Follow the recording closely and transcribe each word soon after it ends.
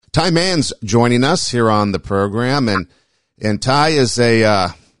Ty Mann's joining us here on the program, and Ty is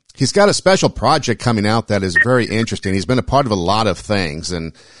he's got a special project coming out that is very interesting. He's been a part of a lot of things,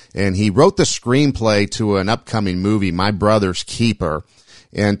 and he wrote the screenplay to an upcoming movie, My Brother's Keeper.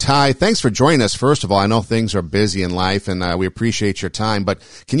 And Ty, thanks for joining us. First of all, I know things are busy in life, and we appreciate your time, but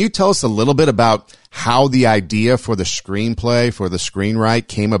can you tell us a little bit about how the idea for the screenplay, for the screenwrite,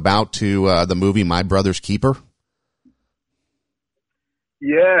 came about to the movie My Brother's Keeper?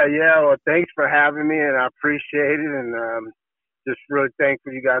 Yeah. Well, thanks for having me, and I appreciate it, and just really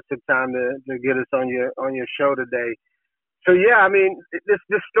thankful you guys took time to get us on your show today. So yeah, I mean,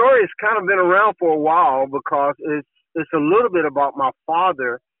 this story has kind of been around for a while because it's a little bit about my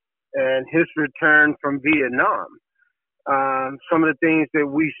father and his return from Vietnam. Some of the things that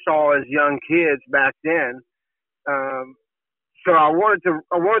we saw as young kids back then. So I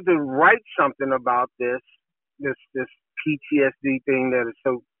wanted to write something about this PTSD thing that is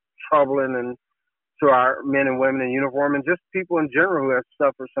so troubling and to our men and women in uniform and just people in general who have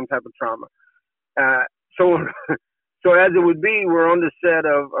suffered some type of trauma. So as it would be, we're on the set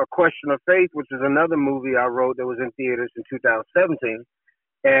of A Question of Faith, which is another movie I wrote that was in theaters in 2017.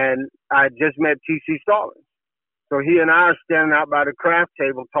 And I just met T.C. Stallings. So he and I are standing out by the craft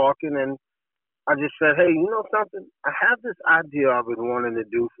table talking, and I just said, hey, you know something? I have this idea I've been wanting to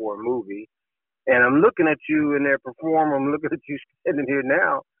do for a movie, and I'm looking at you in there perform. I'm looking at you standing here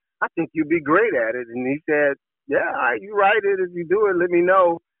now. I think you'd be great at it. And he said, yeah, all right, you write it. If you do it, let me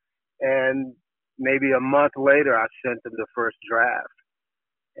know. And maybe a month later, I sent him the first draft.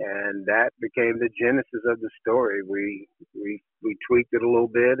 And that became the genesis of the story. We tweaked it a little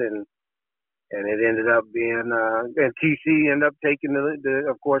bit, and it ended up being, and TC ended up taking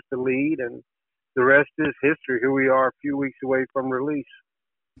of course, the lead, and the rest is history. Here we are a few weeks away from release.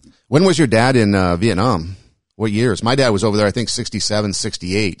 When was your dad in Vietnam? What years? My dad was over there, I think, 67,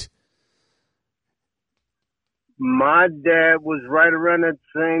 68. My dad was right around that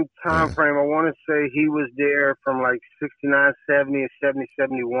same time frame. I want to say he was there from like 69, 70, and 70,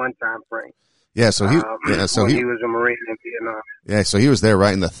 71 time frame. Yeah, so he was a Marine in Vietnam. Yeah, so he was there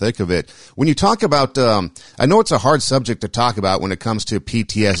right in the thick of it. When you talk about, I know it's a hard subject to talk about when it comes to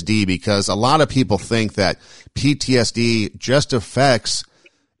PTSD, because a lot of people think that PTSD just affects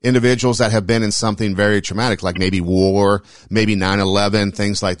individuals that have been in something very traumatic, like maybe war, maybe 9/11,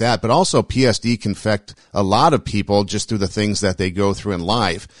 things like that. But also PSD can affect a lot of people just through the things that they go through in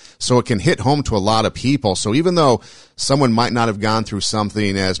life. So it can hit home to a lot of people. So even though someone might not have gone through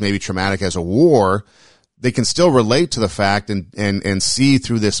something as maybe traumatic as a war, they can still relate to the fact and see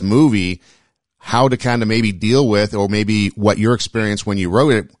through this movie how to kind of maybe deal with, or maybe what your experience when you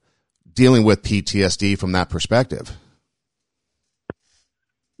wrote it, dealing with PTSD from that perspective.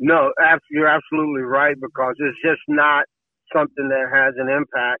 No, you're absolutely right, because it's just not something that has an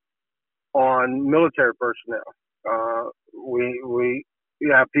impact on military personnel. We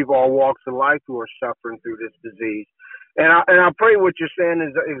have people all walks of life who are suffering through this disease. And I pray what you're saying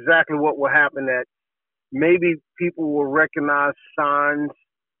is exactly what will happen, that maybe people will recognize signs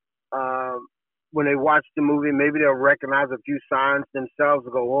when they watch the movie. Maybe they'll recognize a few signs themselves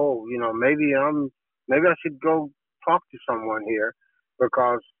and go, oh, maybe I should go talk to someone here,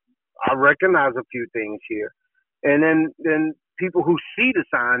 because I recognize a few things here. And then people who see the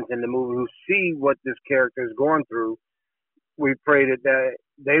signs in the movie, who see what this character is going through, we pray that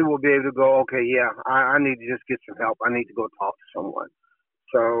they will be able to go, okay, yeah, I need to just get some help. I need to go talk to someone.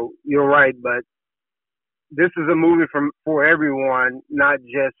 So you're right, but this is a movie for everyone, not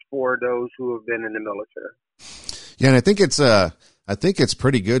just for those who have been in the military. Yeah, and I think it's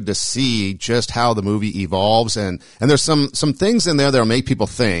pretty good to see just how the movie evolves, and there's some things in there that'll make people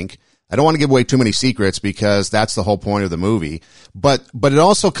think. I don't want to give away too many secrets, because that's the whole point of the movie. But it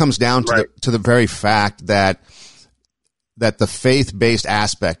also comes down to the very fact that the faith-based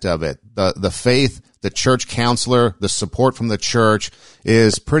aspect of it, the faith, the church counselor, the support from the church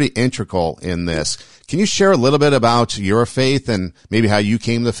is pretty integral in this. Can you share a little bit about your faith and maybe how you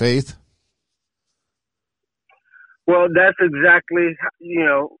came to faith? Well, that's exactly,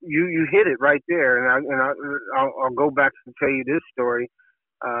 you hit it right there. And I'll go back and tell you this story.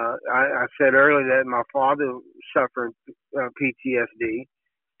 I said earlier that my father suffered PTSD.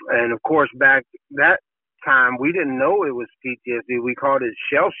 And of course, back that time, we didn't know it was PTSD. We called it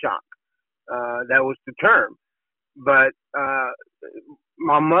shell shock. That was the term. But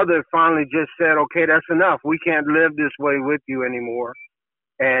my mother finally just said, okay, that's enough. We can't live this way with you anymore.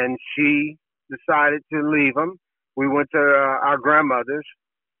 And she decided to leave him. We went to our grandmother's,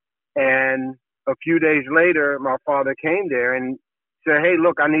 and a few days later, my father came there and said, hey,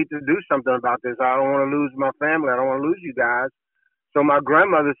 look, I need to do something about this. I don't want to lose my family. I don't want to lose you guys. So my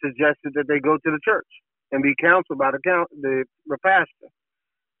grandmother suggested that they go to the church and be counseled by the pastor.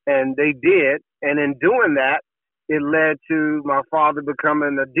 And they did. And in doing that, it led to my father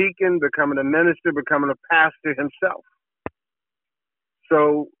becoming a deacon, becoming a minister, becoming a pastor himself.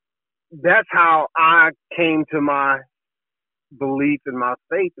 So that's how I came to my belief in my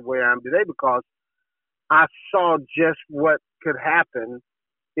faith the way I am today, because I saw just what could happen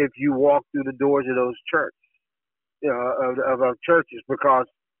if you walk through the doors of those churches, of our churches, because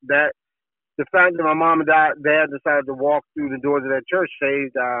that the fact that my mom and dad decided to walk through the doors of that church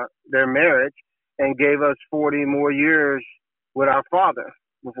saved their marriage and gave us 40 more years with our father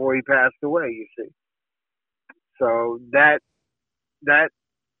before he passed away, you see. So that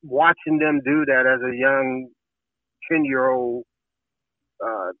watching them do that as a young 10-year-old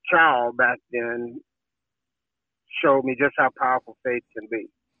child back then showed me just how powerful faith can be.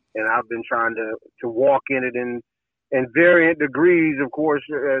 And I've been trying to walk in it in variant degrees, of course,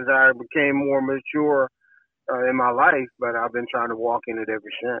 as I became more mature in my life, but I've been trying to walk in it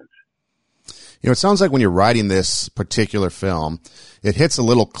ever since. You know, it sounds like when you're writing this particular film, it hits a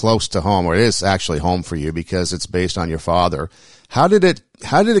little close to home, or it is actually home for you because it's based on your father. How did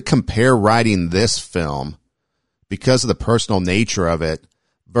it compare writing this film because of the personal nature of it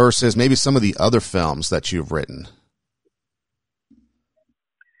versus maybe some of the other films that you've written?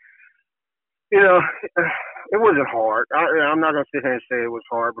 You know, it wasn't hard. I'm not going to sit here and say it was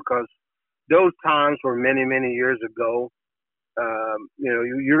hard, because those times were many, many years ago. You know,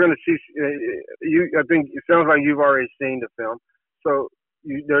 you're going to see. I think it sounds like you've already seen the film. So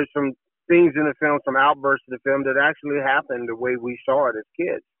there's some things in the film, some outbursts of the film that actually happened the way we saw it as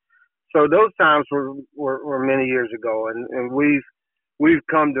kids. So those times were many years ago, and we've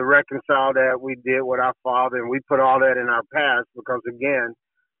come to reconcile that. We did with our father, and we put all that in our past, because again,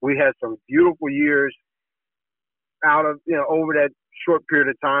 we had some beautiful years out of, over that short period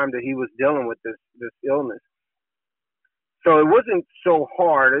of time that he was dealing with this illness. So it wasn't so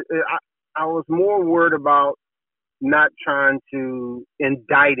hard. I was more worried about not trying to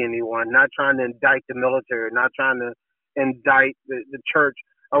indict anyone, not trying to indict the military, not trying to indict the church.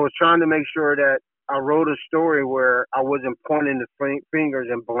 I was trying to make sure that I wrote a story where I wasn't pointing the fingers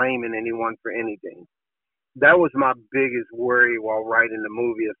and blaming anyone for anything. That was my biggest worry while writing the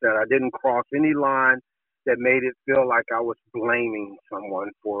movie, is that I didn't cross any line that made it feel like I was blaming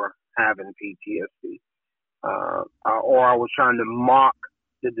someone for having PTSD. Or I was trying to mock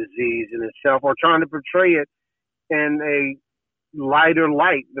the disease in itself, or trying to portray it in a lighter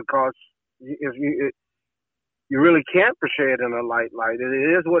light, because if you really can't portray it in a light light.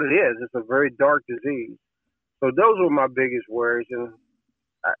 It is what it is. It's a very dark disease. So those were my biggest worries, and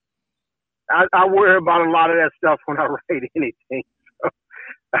I worry about a lot of that stuff when I write anything. So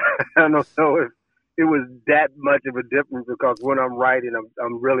I don't know if it was that much of a difference, because when I'm writing,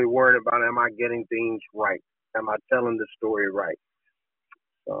 I'm really worried about, am I getting things right? Am I telling the story right?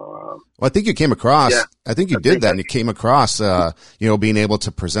 Well, I think you came across, I think you did that, and you came across, being able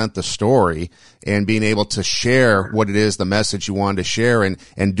to present the story and being able to share what it is, the message you wanted to share,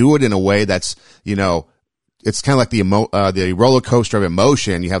 and do it in a way that's, it's kind of like the roller coaster of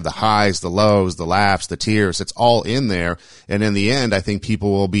emotion. You have the highs, the lows, the laughs, the tears. It's all in there. And in the end, I think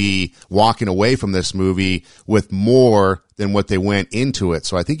people will be walking away from this movie with more than what they went into it.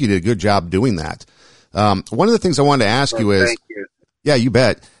 So I think you did a good job doing that. One of the things I wanted to ask you is, thank you. Yeah, you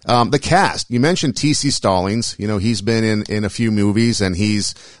bet. The cast, you mentioned T.C. Stallings. He's been in a few movies, and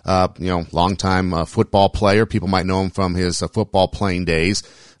he's, longtime football player. People might know him from his football playing days.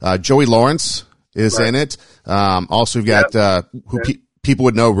 Joey Lawrence is in it. Also, we've got, people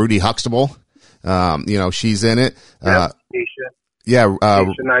would know, Rudy Huxtable. She's in it. Keisha.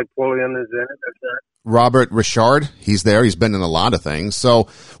 Keisha Napoleon is in it. That's right. Robert Richard, he's there. He's been in a lot of things. So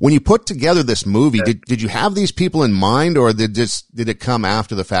when you put together this movie, did you have these people in mind, or did it come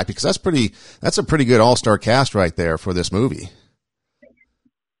after the fact? Because that's a pretty good all-star cast right there for this movie.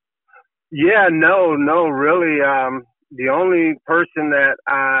 Yeah, no, really. The only person that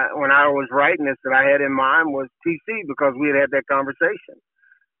when I was writing this, that I had in mind was TC, because we had that conversation.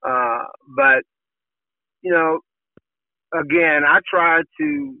 But again, I tried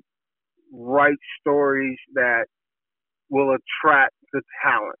to write stories that will attract the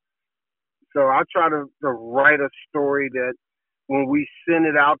talent. So I try to write a story that when we send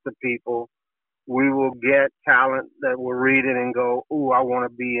it out to people, we will get talent that will read it and go, "Ooh, I want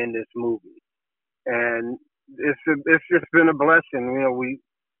to be in this movie." And it's just been a blessing.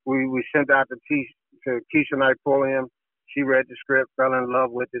 We sent out to Keisha Napoleon. She read the script, fell in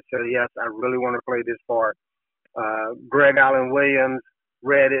love with it, said, "Yes, I really want to play this part." Greg Allen Williams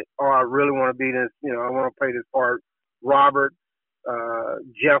read it. "Oh, I really want to be this, I want to play this part." Robert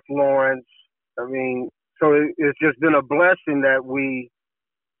Jeff Lawrence. I mean, so it's just been a blessing that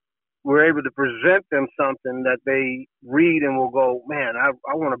we're able to present them something that they read and will go, man,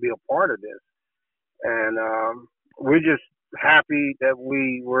 I want to be a part of this. And we're just happy that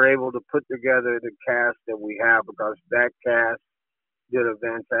we were able to put together the cast that we have, because that cast did a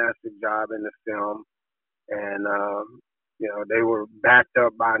fantastic job in the film. And, they were backed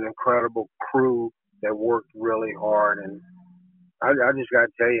up by an incredible crew that worked really hard. And I just got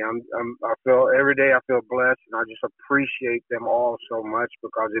to tell you, I feel every day I feel blessed, and I just appreciate them all so much,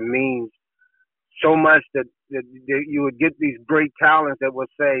 because it means so much that you would get these great talents that would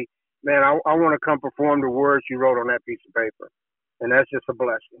say, man, I want to come perform the words you wrote on that piece of paper. And that's just a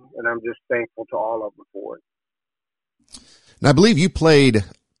blessing. And I'm just thankful to all of them for it. And I believe you played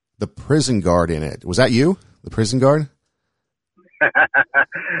the prison guard in it. Was that you, the prison guard?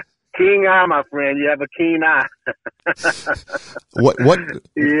 Keen eye, my friend. You have a keen eye. What?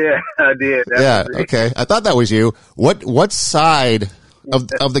 Yeah, I did. Okay. I thought that was you. What side of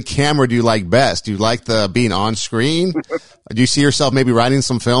the camera do you like best? Do you like the being on screen? Do you see yourself maybe writing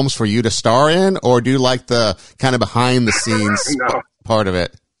some films for you to star in, or do you like the kind of behind the scenes part of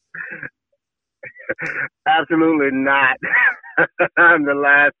it? Absolutely not. I'm the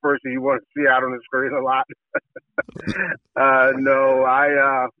last person you want to see out on the screen a lot.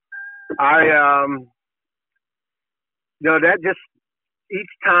 No, that just, each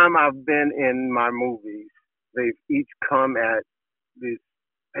time I've been in my movies, they've each come at this,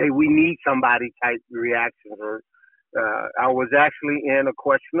 hey, we need somebody type reactions. Or I was actually in A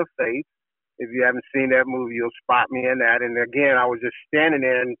Question of Faith. If you haven't seen that movie, you'll spot me in that. And again, I was just standing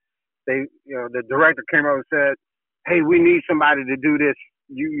there, and the director came over and said, hey, we need somebody to do this.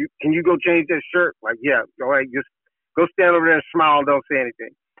 Can you go change that shirt? Like, yeah, go ahead, just go stand over there and smile and don't say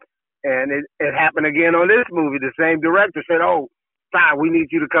anything. And it happened again on this movie. The same director said, oh, Ty, we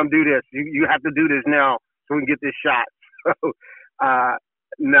need you to come do this. You have to do this now so we can get this shot. So,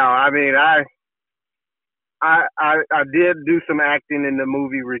 no, I mean, I did do some acting in the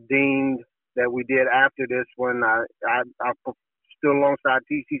movie Redeemed that we did after this one. I still alongside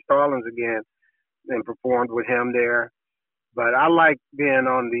T.C. Starlins again and performed with him there. But I like being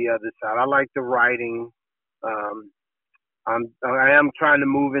on the other side. I like the writing. I am trying to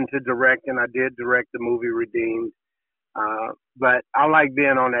move into directing. I did direct the movie Redeemed. But I like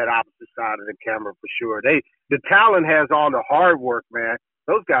being on that opposite side of the camera for sure. The talent has all the hard work, man.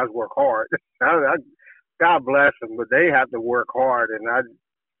 Those guys work hard. God bless them, but they have to work hard. And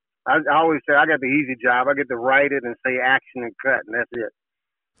I always say I got the easy job. I get to write it and say action and cut, and that's it.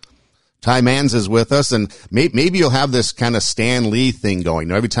 Ty Mans is with us, and maybe you'll have this kind of Stan Lee thing going.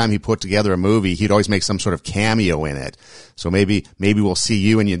 Every time he put together a movie, he'd always make some sort of cameo in it. So maybe we'll see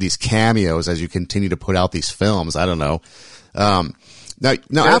you in these cameos as you continue to put out these films. I don't know. Now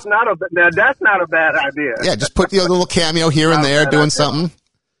that's not a bad idea. Yeah, just put the little cameo here and there, doing something.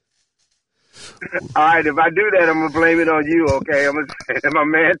 All right, if I do that, I'm gonna blame it on you. Okay, I'm gonna say my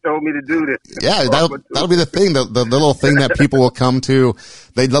man told me to do this. Yeah, that'll be the thing. The little thing that people will come to.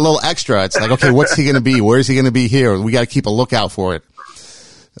 The little extra. It's like, okay, what's he gonna be? Where is he gonna be here? We got to keep a lookout for it.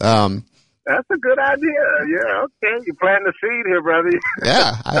 That's a good idea. Yeah, okay, you're planting the seed here, brother.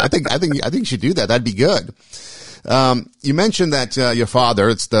 Yeah, I think you should do that. That'd be good. You mentioned that your father,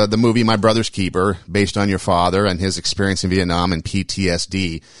 it's the movie My Brother's Keeper, based on your father and his experience in Vietnam and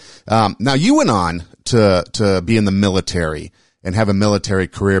PTSD. Now you went on to be in the military and have a military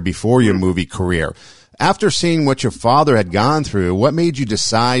career before your movie career. After seeing what your father had gone through, what made you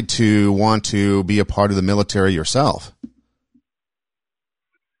decide to want to be a part of the military yourself?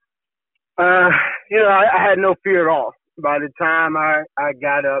 I had no fear at all. By the time I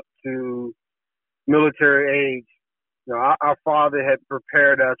got up to military age, our father had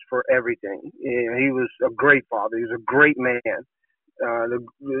prepared us for everything. He was a great father. He was a great man.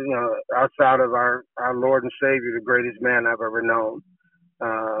 Outside of our Lord and Savior, the greatest man I've ever known.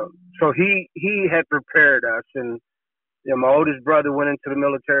 So he had prepared us, and my oldest brother went into the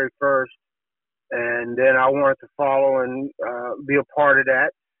military first, and then I wanted to follow and be a part of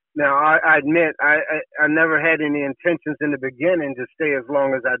that. Now I admit I never had any intentions in the beginning to stay as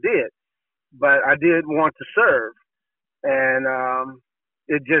long as I did, but I did want to serve, and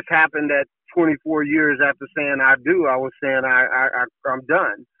it just happened that 24 years after saying I do, I was saying I'm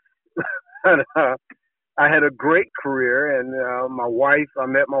done. I had a great career, and I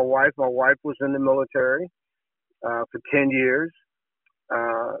met my wife. My wife was in the military for 10 years.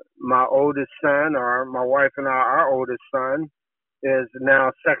 My oldest son, or my wife and our oldest son, is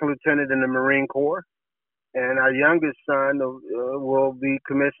now second lieutenant in the Marine Corps. And our youngest son will be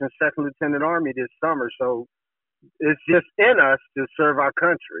commissioned second lieutenant Army this summer. So it's just in us to serve our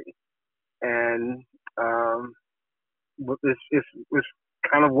country, and it's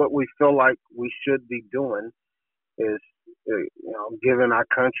kind of what we feel like we should be doing is giving our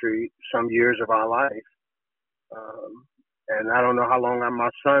country some years of our life. And I don't know how long my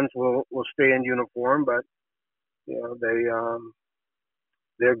sons will stay in uniform, but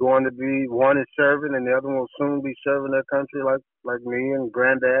they're going to be, one is serving and the other one will soon be serving their country like me and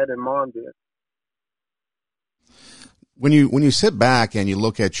granddad and mom did. When you sit back and you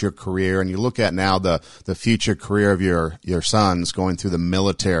look at your career and you look at now the future career of your sons going through the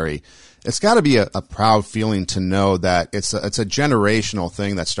military, it's got to be a proud feeling to know that it's a generational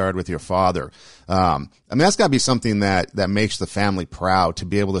thing that started with your father. I mean, that's got to be something that makes the family proud to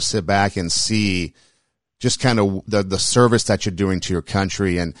be able to sit back and see just kind of the service that you're doing to your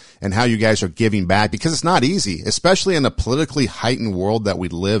country and how you guys are giving back, because it's not easy, especially in a politically heightened world that we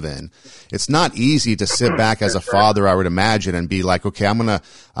live in. It's not easy to sit back as a father, I would imagine, and be like, okay, I'm going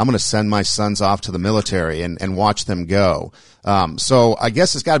to send my sons off to the military and watch them go. So I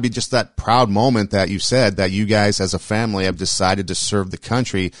guess it's got to be just that proud moment that you said that you guys as a family have decided to serve the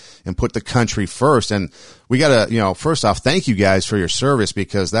country and put the country first. And we got to, first off, thank you guys for your service,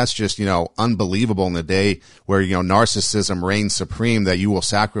 because that's just, unbelievable in the day where, narcissism reigns supreme, that you will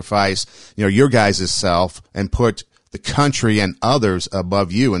sacrifice, your guys' self and put the country and others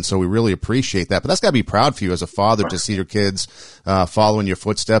above you. And so we really appreciate that. But that's got to be proud for you as a father to see your kids following your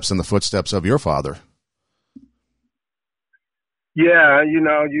footsteps and the footsteps of your father. Yeah,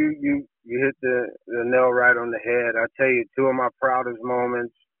 you hit the nail right on the head. I tell you, two of my proudest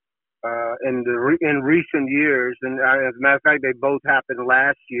moments in recent years, and as a matter of fact, they both happened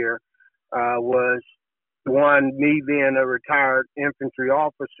last year, was one, me being a retired infantry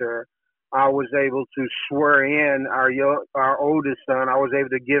officer. I was able to swear in our oldest son. I was able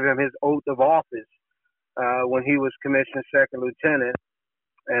to give him his oath of office when he was commissioned second lieutenant.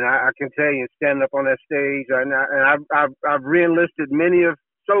 And I can tell you, standing up on that stage, and I've re-enlisted many of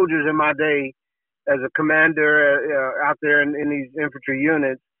soldiers in my day as a commander out there in these infantry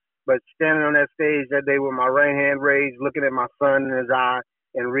units. But standing on that stage that day with my right hand raised, looking at my son in his eye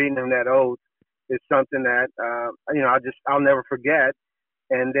and reading him that oath is something that I'll never forget.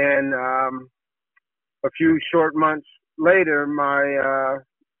 And then a few short months later,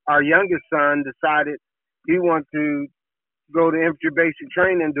 our youngest son decided he wanted to go to infantry basic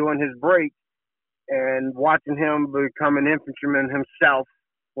training during his break, and watching him become an infantryman himself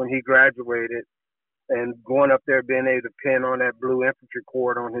when he graduated and going up there being able to pin on that blue infantry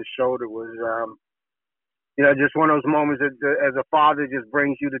cord on his shoulder was, just one of those moments that as a father just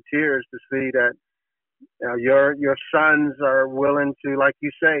brings you to tears to see that your sons are willing to, like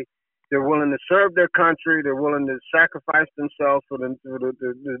you say, they're willing to serve their country. They're willing to sacrifice themselves for the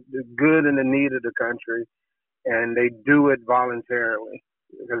good and the need of the country. And they do it voluntarily,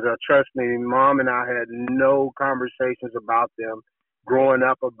 because trust me, Mom and I had no conversations about them growing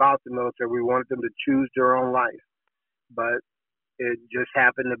up about the military. We wanted them to choose their own life, but it just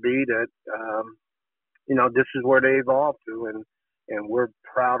happened to be that this is where they evolved to, and we're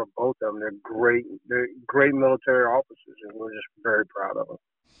proud of both of them. They're great military officers, and we're just very proud of them.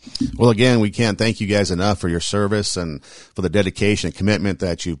 Well, again, we can't thank you guys enough for your service and for the dedication and commitment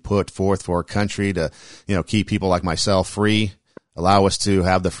that you put forth for our country to, keep people like myself free, allow us to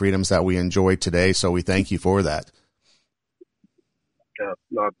have the freedoms that we enjoy today. So we thank you for that.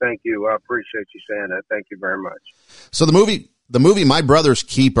 No, thank you. I appreciate you saying that. Thank you very much. So the movie, My Brother's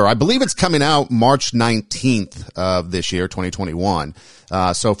Keeper, I believe it's coming out March 19th of this year, 2021.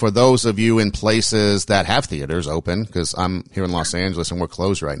 So for those of you in places that have theaters open, because I'm here in Los Angeles and we're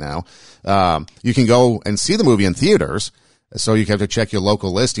closed right now, you can go and see the movie in theaters. So you have to check your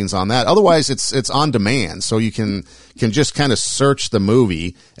local listings on that. Otherwise, it's on demand. So you can just kind of search the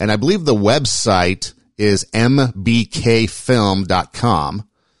movie. And I believe the website is mbkfilm.com,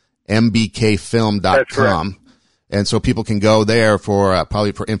 mbkfilm.com. And so people can go there for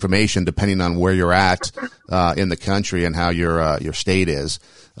probably for information, depending on where you're at in the country and how your state is.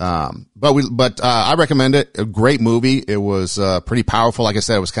 But I recommend it. A great movie. It was pretty powerful. Like I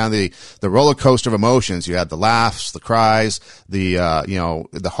said, it was kind of the roller coaster of emotions. You had the laughs, the cries, the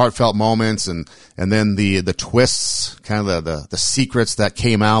heartfelt moments, and then the twists, kind of the secrets that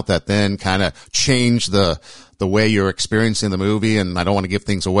came out that then kind of changed the way you're experiencing the movie. And I don't want to give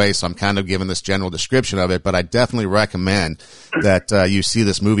things away, so I'm kind of giving this general description of it, but I definitely recommend that you see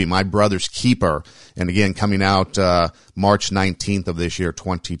this movie, My Brother's Keeper. And again, coming out March 19th of this year,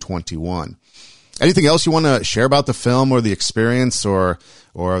 2021. Anything else you want to share about the film or the experience, or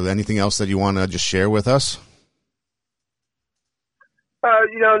anything else that you want to just share with us?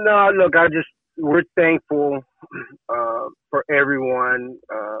 No, look, we're thankful for everyone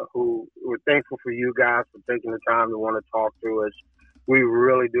who we're thankful for you guys for taking the time to want to talk to us. We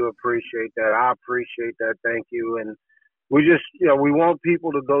really do appreciate that. I appreciate that. Thank you. And we just, we want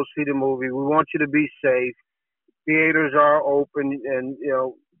people to go see the movie. We want you to be safe. Theaters are open, and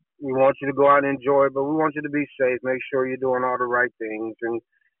we want you to go out and enjoy it, but we want you to be safe. Make sure you're doing all the right things, and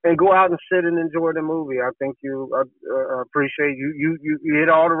go out and sit and enjoy the movie. I think I appreciate you. You hit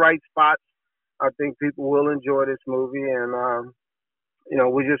all the right spots. I think people will enjoy this movie, and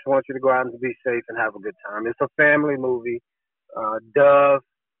we just want you to go out and be safe and have a good time. It's a family movie. Dove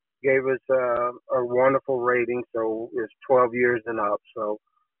gave us a wonderful rating, so it's 12 years and up. So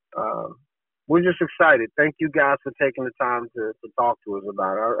we're just excited. Thank you guys for taking the time to talk to us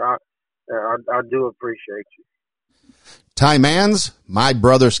about it. I do appreciate you. Ty Manns, My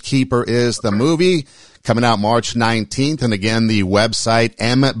Brother's Keeper is the movie, coming out March 19th. And again, the website,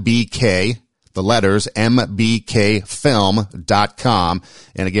 MBK, the letters, mbkfilm.com.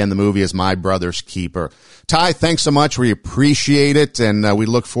 And again, the movie is My Brother's Keeper. Ty, thanks so much. We appreciate it. And we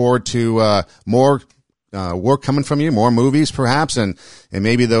look forward to more work coming from you, more movies perhaps, and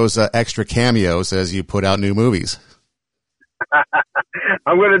maybe those extra cameos as you put out new movies.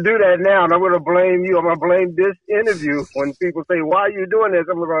 I'm going to do that now, and I'm going to blame you. I'm going to blame this interview when people say, "Why are you doing this?"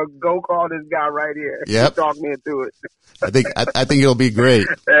 I'm going to go call this guy right here. Yep. Talk me into it. I think it'll be great.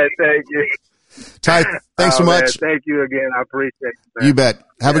 Thank you. Ty, thanks so much. Man, thank you again. I appreciate it, man. You bet.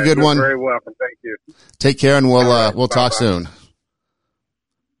 Have a good you're one. Very welcome. Thank you. Take care, and we'll talk soon.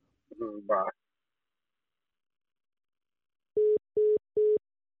 Bye.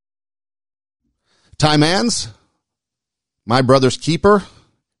 Ty Manns, My Brother's Keeper.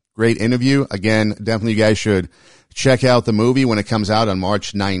 Great interview. Again, definitely you guys should check out the movie when it comes out on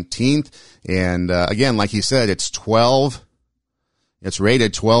March 19th. And again, like he said, it's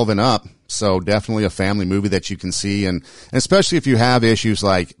rated 12 and up. So definitely a family movie that you can see. And especially if you have issues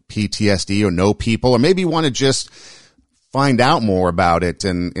like PTSD or know people, or maybe you want to just find out more about it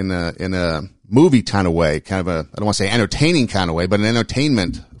in a movie kind of way, kind of I don't want to say entertaining kind of way, but an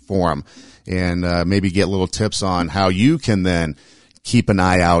entertainment form. And maybe get little tips on how you can then keep an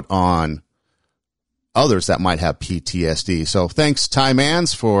eye out on others that might have PTSD. So thanks, Ty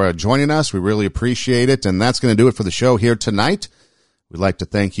Manns, for joining us. We really appreciate it. And that's going to do it for the show here tonight. We'd like to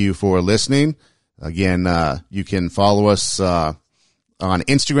thank you for listening. Again, you can follow us on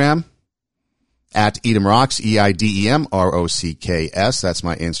Instagram at Edem Rocks, EIDEMROCKS. That's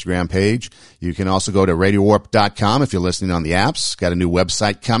my Instagram page. You can also go to RadioWarp.com if you're listening on the apps. Got a new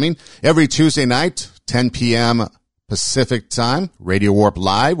website coming. Every Tuesday night, 10 p.m. Pacific time, Radio Warp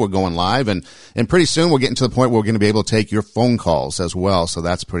Live. We're going live, and pretty soon we're getting to the point where we're going to be able to take your phone calls as well. So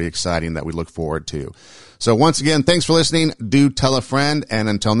that's pretty exciting that we look forward to. So once again, thanks for listening. Do tell a friend, and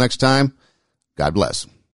until next time, God bless.